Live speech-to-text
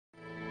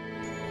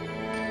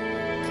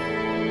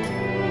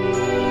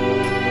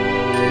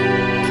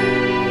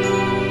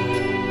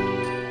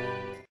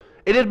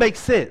It didn't make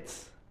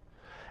sense.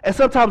 And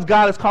sometimes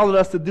God is calling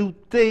us to do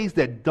things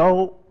that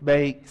don't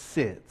make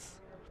sense.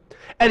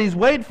 And he's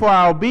waiting for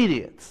our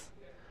obedience.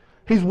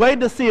 He's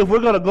waiting to see if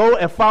we're going to go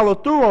and follow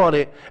through on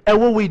it.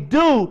 And when we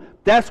do,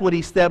 that's when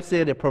he steps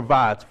in and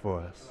provides for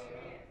us.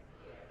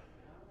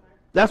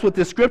 That's what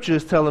this scripture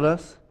is telling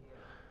us.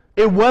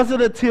 It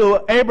wasn't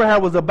until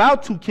Abraham was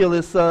about to kill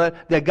his son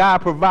that God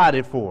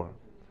provided for him.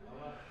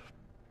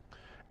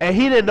 And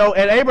he didn't know,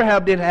 and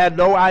Abraham didn't have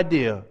no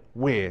idea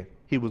when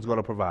he was going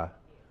to provide.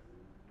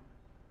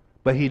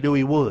 But he knew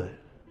he would.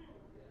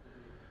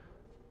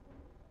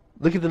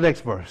 Look at the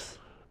next verse.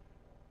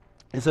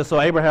 It says,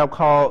 so Abraham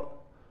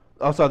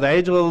the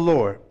angel of the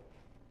Lord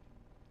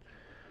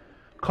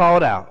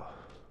called out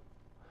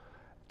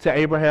to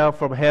Abraham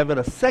from heaven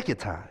a second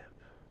time.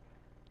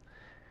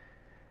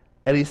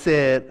 And he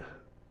said,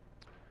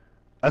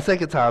 I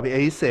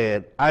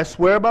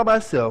swear by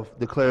myself,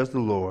 declares the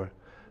Lord,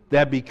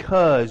 that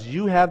because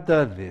you have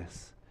done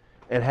this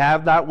and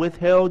have not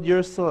withheld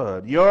your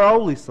son, your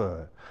only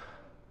son,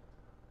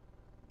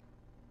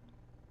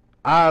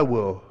 I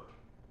will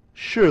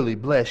surely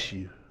bless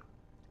you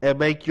and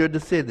make your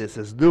descendants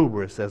as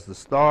numerous as the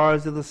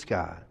stars in the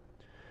sky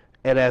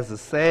and as the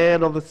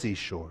sand on the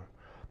seashore.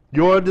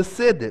 Your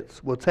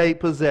descendants will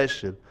take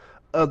possession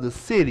of the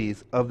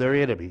cities of their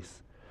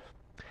enemies.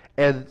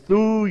 And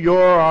through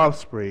your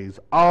offsprings,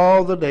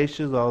 all the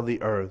nations on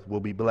the earth will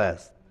be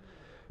blessed,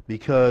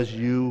 because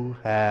you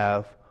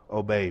have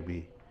obeyed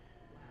me.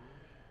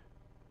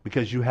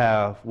 Because you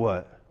have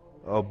what?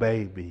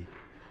 Obeyed me.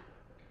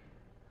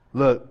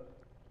 Look,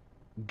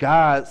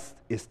 God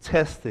is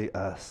testing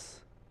us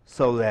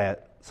so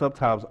that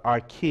sometimes our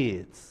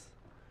kids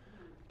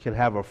can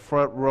have a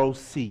front row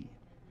seat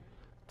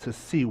to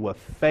see what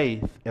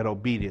faith and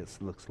obedience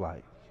looks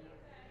like.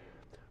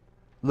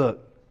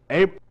 Look,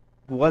 Abraham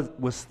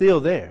was still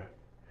there.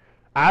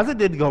 Isaac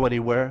didn't go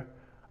anywhere.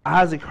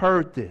 Isaac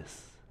heard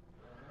this.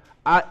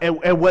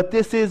 And what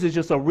this is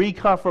just a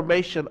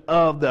reconfirmation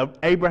of the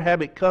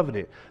Abrahamic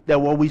covenant that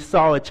what we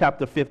saw in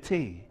chapter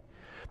 15.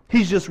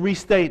 He's just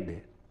restating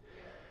it.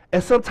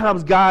 And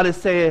sometimes God is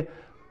saying,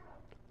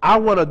 I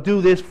want to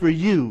do this for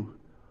you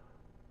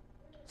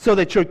so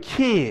that your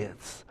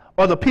kids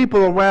or the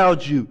people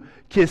around you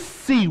can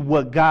see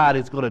what God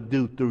is going to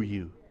do through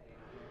you.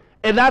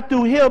 And not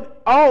through him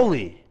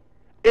only.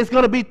 It's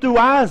going to be through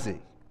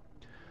Isaac.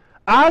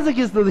 Isaac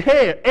is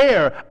the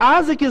heir.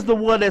 Isaac is the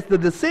one that's the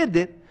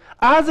descendant.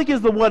 Isaac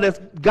is the one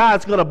that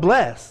God's going to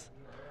bless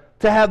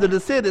to have the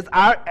descendants.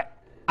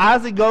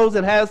 Isaac goes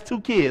and has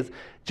 2 kids,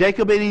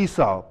 Jacob and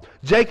Esau.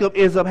 Jacob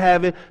ends up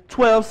having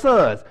 12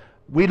 sons.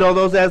 We know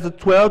those as the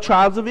 12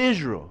 tribes of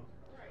Israel.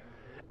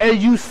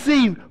 And you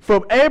see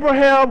from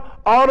Abraham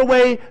all the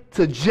way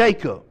to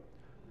Jacob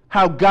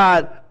how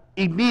God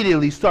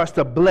immediately starts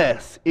to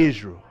bless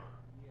Israel.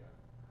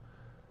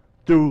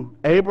 Through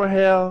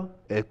Abraham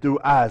and through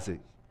Isaac.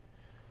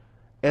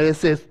 And it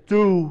says,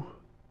 through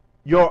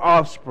your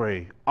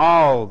offspring,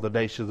 all the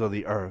nations of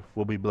the earth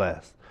will be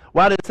blessed.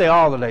 Why did it say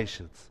all the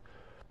nations?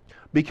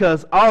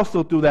 Because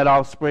also through that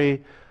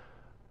offspring,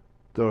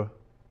 the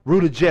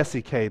root of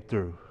Jesse came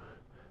through.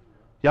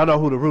 Y'all know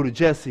who the root of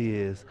Jesse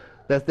is.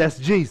 That's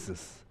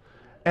Jesus.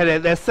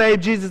 And that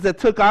same Jesus that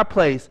took our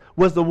place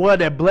was the one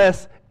that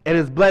blessed and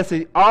is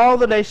blessing all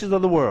the nations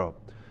of the world.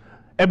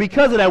 And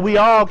because of that, we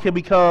all can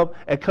become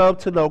and come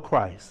to know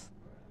Christ.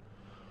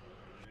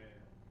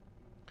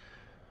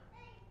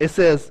 It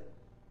says,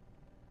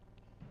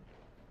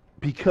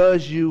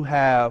 because you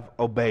have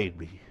obeyed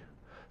me.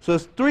 So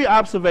there's 3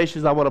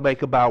 observations I want to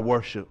make about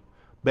worship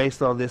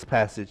based on this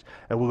passage,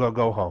 and we're going to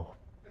go home.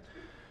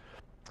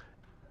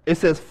 It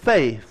says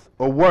faith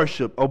or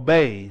worship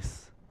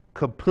obeys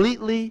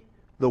completely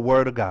the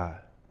word of God.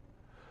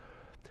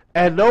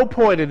 At no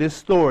point in this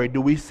story do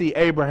we see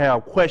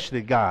Abraham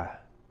questioning God.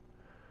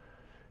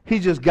 He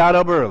just got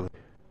up early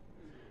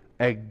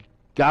and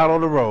got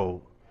on the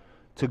road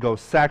to go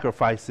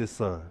sacrifice his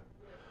son.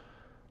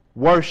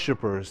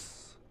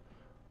 Worshipers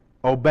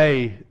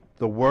obey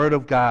the word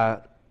of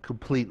God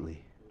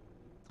completely.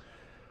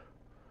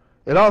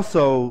 And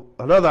also,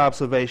 another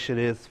observation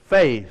is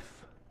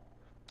faith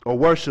or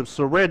worship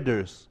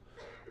surrenders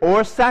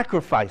or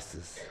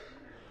sacrifices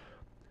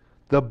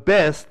the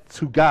best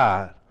to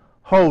God,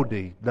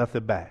 holding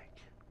nothing back.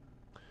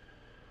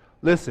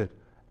 Listen,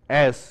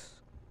 as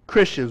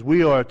Christians,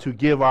 we are to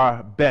give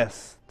our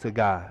best to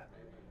God.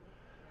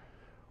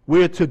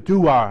 We're to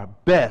do our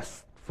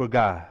best for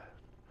God.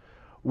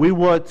 We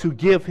want to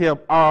give him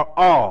our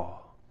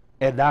all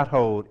and not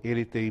hold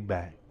anything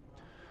back.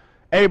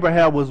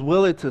 Abraham was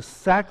willing to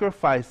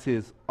sacrifice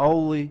his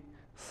only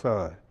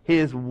son,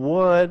 his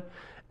one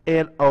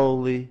and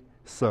only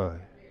son.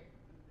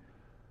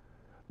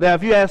 Now,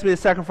 if you ask me to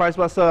sacrifice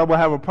my son, I'm going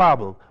to have a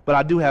problem, but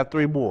I do have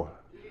 3 more.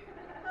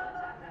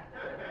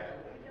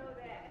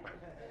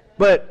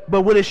 But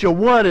when it's your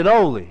one and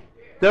only,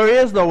 there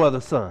is no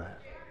other son.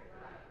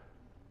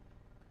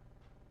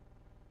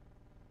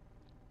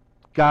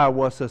 God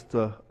wants us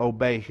to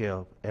obey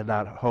him and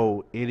not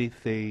hold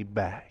anything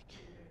back.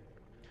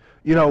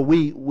 You know,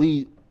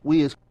 we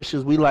we as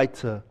Christians, we like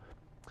to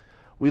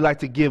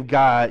give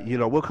God,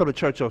 we'll come to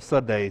church on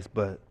Sundays,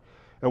 and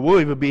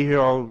we'll even be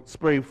here on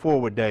Spring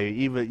Forward Day.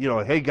 Even,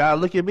 hey, God,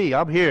 look at me.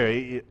 I'm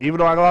here, even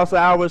though I lost an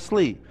hour of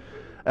sleep.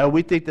 And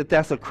we think that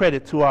that's a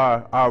credit to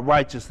our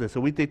righteousness,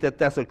 and we think that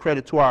that's a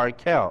credit to our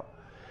account.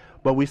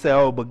 But we say,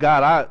 oh, but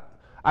God,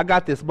 I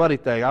got this money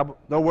thing.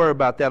 Don't worry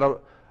about that.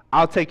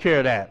 I'll take care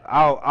of that.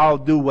 I'll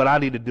do what I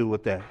need to do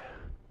with that.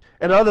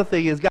 And the other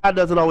thing is,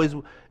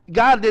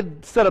 God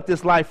didn't set up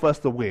this life for us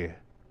to win.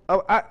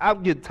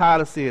 I'm getting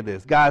tired of seeing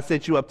this. God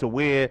set you up to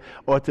win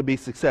or to be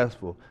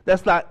successful.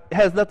 It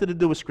has nothing to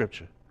do with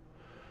Scripture.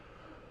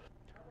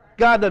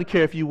 God doesn't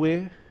care if you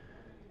win.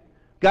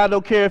 God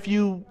don't care if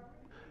you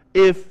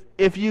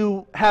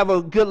have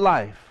a good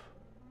life.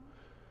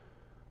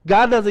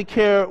 God doesn't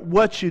care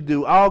what you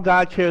do. All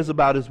God cares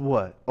about is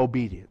what?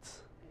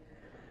 Obedience.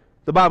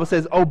 The Bible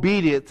says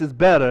obedience is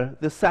better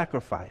than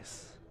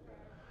sacrifice.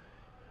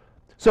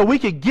 So we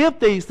can give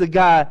things to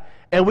God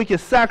and we can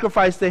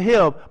sacrifice to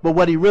Him, but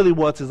what He really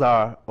wants is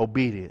our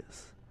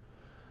obedience.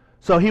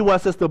 So He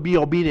wants us to be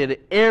obedient in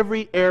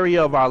every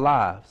area of our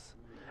lives.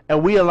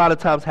 And we a lot of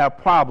times have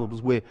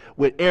problems with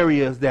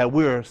areas that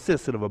we're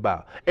sensitive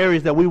about,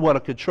 areas that we want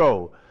to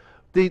control.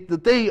 The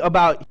thing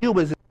about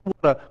humans is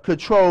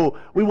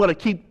we want to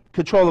keep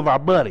control of our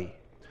money.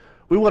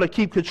 We want to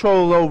keep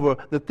control over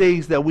the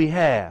things that we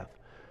have.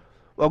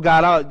 Oh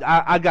God,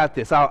 I got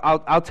this.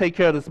 I'll take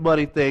care of this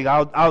money thing.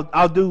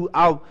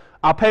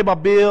 I'll pay my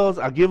bills.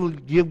 I'll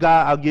give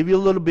God. I'll give you a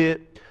little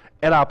bit,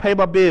 and I'll pay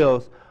my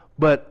bills.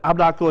 But I'm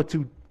not going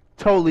to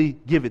totally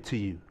give it to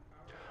you.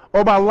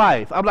 Or my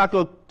life, I'm not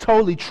going to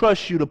totally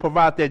trust you to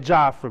provide that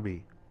job for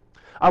me.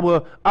 I'm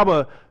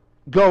gonna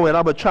go and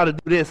I'm gonna try to do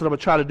this and I'm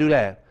gonna try to do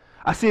that.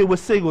 I see it with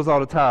singles all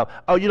the time.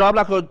 Oh, I'm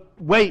not going to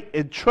wait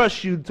and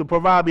trust you to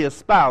provide me a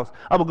spouse.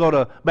 I'm going to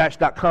go to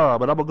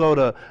Match.com and I'm going to go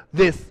to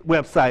this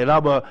website and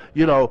I'm going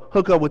to,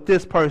 hook up with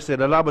this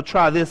person and I'm going to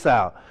try this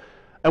out.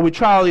 And we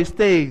try all these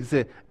things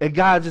and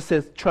God just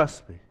says,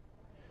 trust me.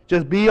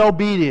 Just be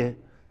obedient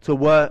to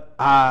what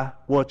I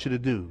want you to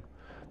do.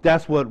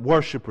 That's what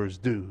worshipers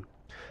do.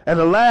 And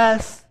the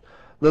last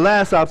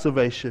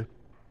observation,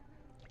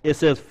 it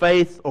says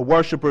faith or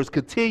worshipers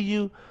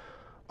continue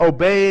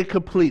obeying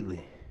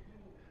completely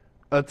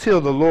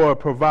until the Lord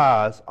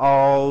provides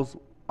all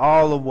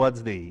of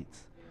one's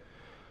needs.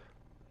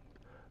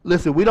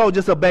 Listen, we don't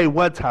just obey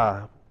one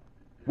time.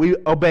 We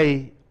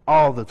obey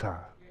all the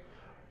time.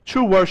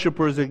 True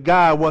worshipers and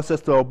God wants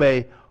us to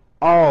obey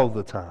all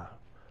the time,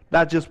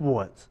 not just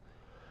once,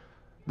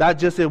 not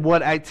just in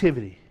one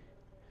activity,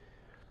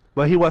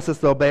 but He wants us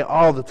to obey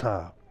all the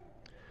time.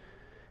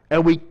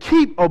 And we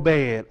keep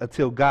obeying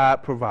until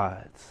God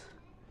provides.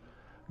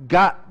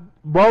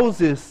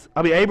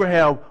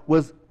 Abraham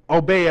was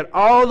obeying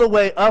all the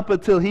way up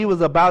until he was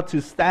about to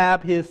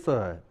stab his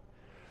son.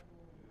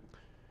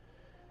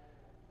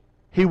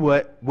 He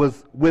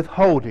was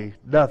withholding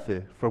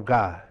nothing from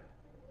God.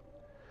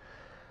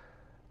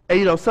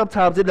 And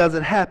sometimes it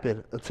doesn't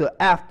happen until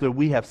after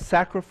we have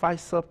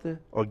sacrificed something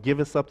or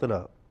given something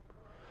up.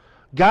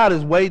 God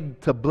is waiting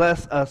to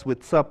bless us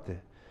with something,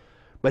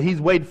 but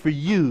He's waiting for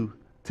you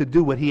to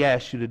do what He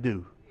asked you to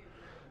do.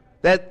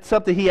 That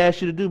something He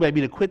asked you to do may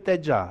be to quit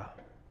that job.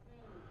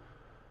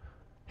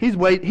 He's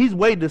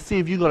waiting to see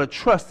if you're going to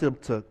trust Him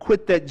to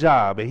quit that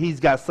job, and He's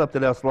got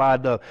something else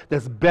lined up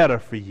that's better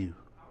for you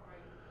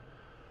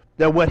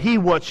than what He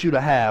wants you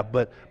to have.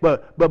 But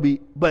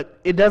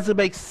it doesn't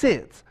make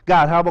sense.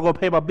 God, how am I going to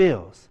pay my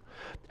bills?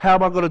 How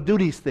am I going to do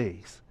these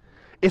things?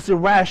 It's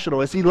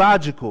irrational. It's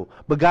illogical.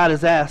 But God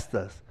has asked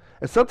us.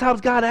 And sometimes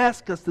God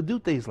asks us to do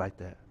things like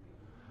that,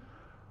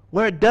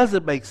 where it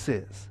doesn't make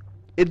sense.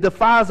 It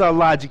defies our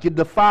logic. It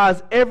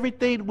defies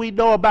everything we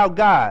know about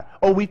God,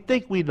 or we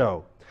think we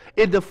know.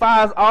 It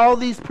defies all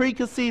these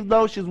preconceived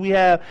notions we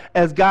have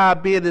as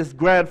God being this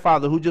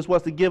grandfather who just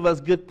wants to give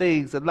us good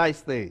things and nice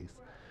things.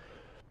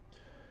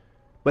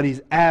 But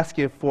He's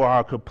asking for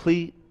our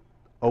complete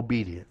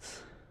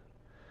obedience.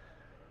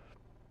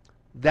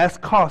 That's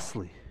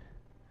costly.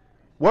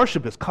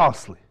 Worship is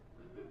costly.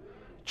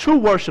 True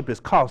worship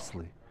is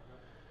costly.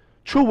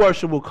 True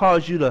worship will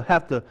cause you to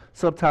have to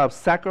sometimes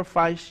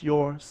sacrifice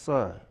your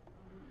son.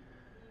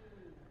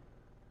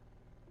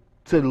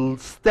 To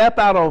step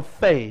out on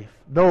faith,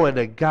 knowing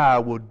that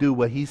God will do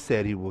what He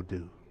said He will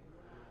do.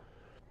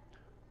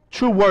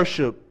 True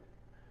worship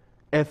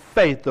and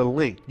faith are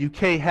linked. You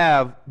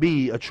can't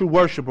be a true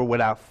worshiper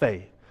without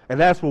faith. And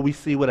that's what we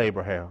see with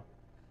Abraham.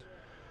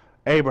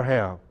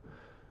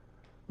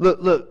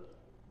 Look,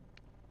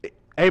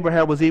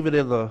 Abraham was even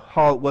in the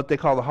hall, what they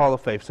call the Hall of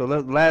Faith. So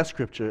last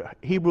scripture,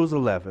 Hebrews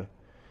 11.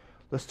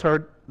 Let's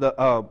put it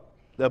on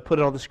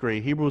the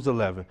screen. Hebrews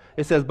 11.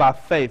 It says, by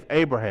faith,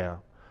 Abraham,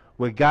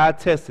 when God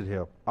tested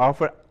him,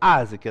 offered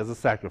Isaac as a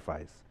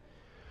sacrifice.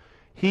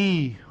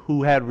 He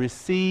who had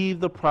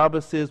received the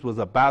promises was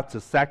about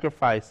to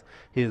sacrifice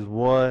his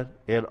one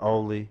and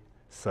only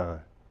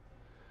son.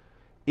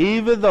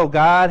 Even though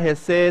God had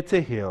said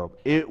to him,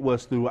 it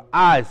was through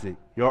Isaac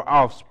your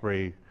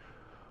offspring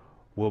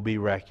will be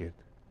reckoned.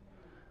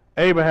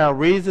 Abraham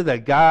reasoned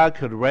that God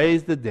could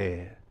raise the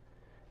dead,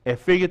 and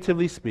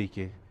figuratively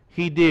speaking,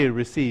 he did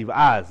receive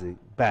Isaac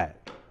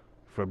back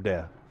from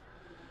death.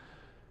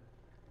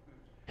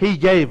 He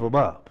gave him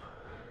up,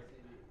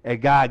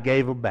 and God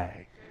gave him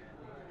back.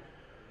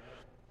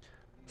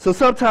 So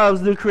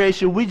sometimes, new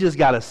creation, we just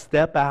got to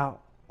step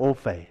out on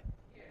faith.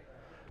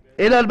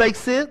 It doesn't make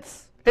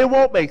sense. It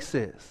won't make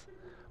sense.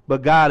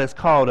 But God has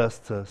called us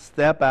to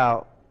step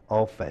out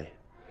on faith.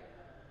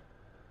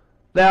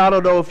 Now, I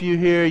don't know if you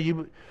here,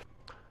 you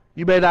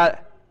may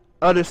not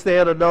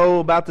understand or know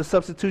about the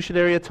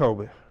substitutionary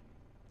atonement.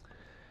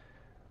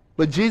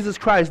 But Jesus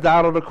Christ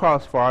died on the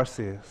cross for our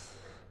sins.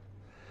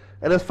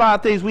 And there's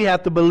 5 things we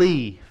have to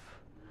believe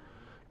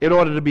in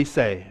order to be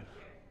saved.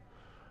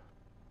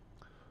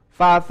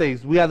 5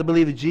 things. We have to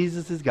believe that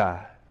Jesus is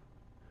God.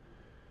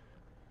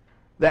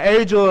 The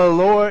angel of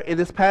the Lord in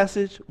this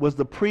passage was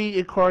the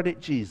pre-incarnate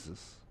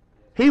Jesus.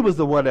 He was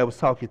the one that was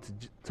talking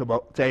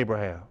to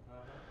Abraham.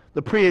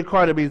 The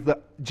pre-incarnate means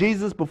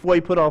Jesus before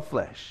he put on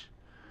flesh.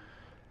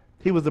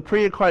 He was the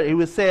pre-incarnate. He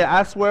was saying,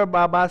 I swear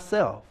by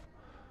myself.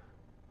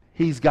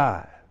 He's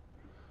God.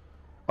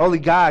 Only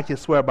God can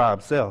swear by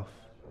himself.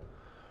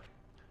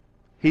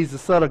 He's the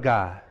Son of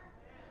God.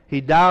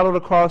 He died on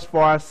the cross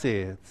for our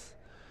sins.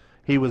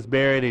 He was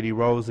buried and he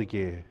rose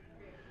again.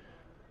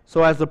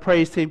 So as the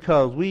praise team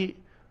comes,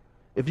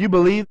 if you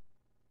believe,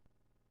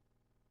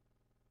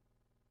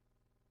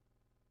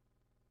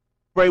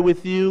 pray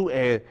with you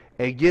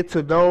and get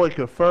to know and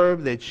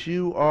confirm that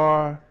you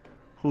are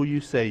who you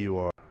say you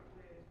are.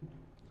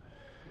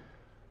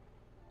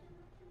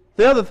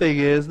 The other thing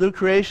is, new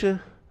creation,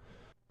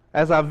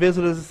 as our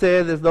visitors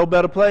said, there's no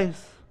better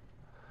place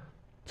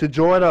to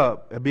join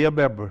up and be a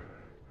member.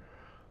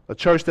 A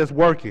church that's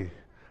working,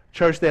 a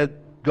church that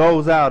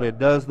goes out and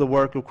does the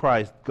work of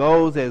Christ,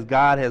 goes as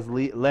God has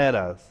led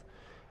us,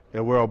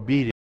 and we're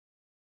obedient.